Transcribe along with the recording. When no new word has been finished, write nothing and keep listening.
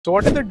So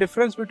what is the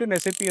difference between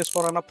SAP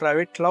S/4HANA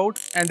Private Cloud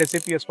and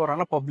SAP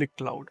S/4HANA Public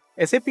Cloud?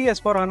 SAP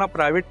S/4HANA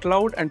Private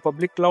Cloud and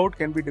Public Cloud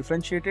can be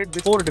differentiated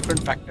with 4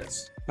 different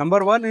factors.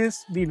 Number 1 is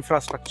the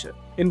infrastructure.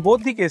 In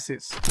both the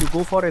cases, you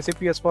go for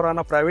SAP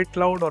S/4HANA Private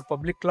Cloud or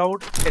Public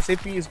Cloud,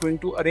 SAP is going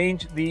to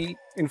arrange the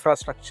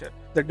infrastructure.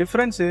 The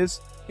difference is,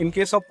 in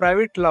case of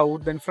private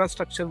cloud, the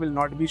infrastructure will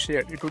not be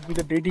shared. It would be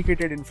the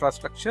dedicated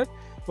infrastructure.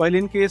 While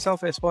in case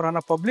of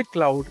S/4HANA Public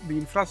Cloud, the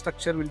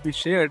infrastructure will be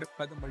shared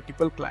by the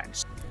multiple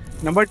clients.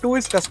 Number 2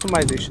 is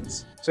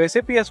customizations. So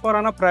SAP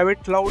S/4HANA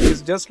Private Cloud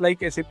is just like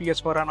SAP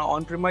S/4HANA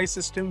on-premise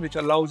system, which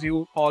allows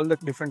you all the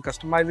different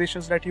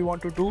customizations that you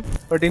want to do.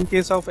 But in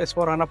case of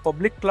S/4HANA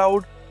Public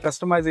Cloud,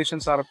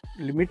 customizations are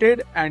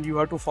limited and you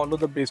have to follow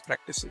the best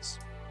practices.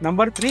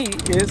 Number 3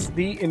 is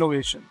the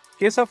innovation.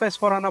 Case of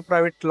S/4HANA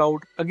Private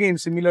Cloud, again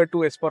similar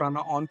to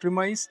S/4HANA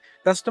on-premise,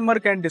 customer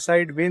can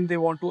decide when they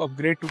want to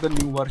upgrade to the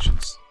new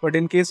versions. But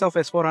in case of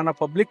S/4HANA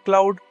Public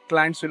Cloud,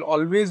 clients will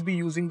always be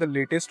using the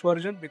latest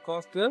version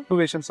because the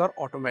innovations are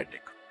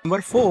automatic.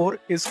 Number 4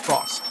 is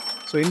cost.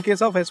 So in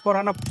case of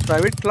S/4HANA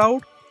Private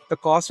Cloud, the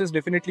cost is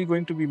definitely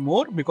going to be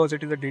more because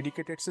it is a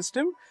dedicated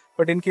system.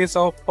 But in case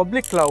of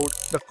Public Cloud,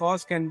 the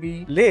cost can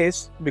be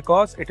less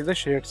because it is a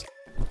shared system.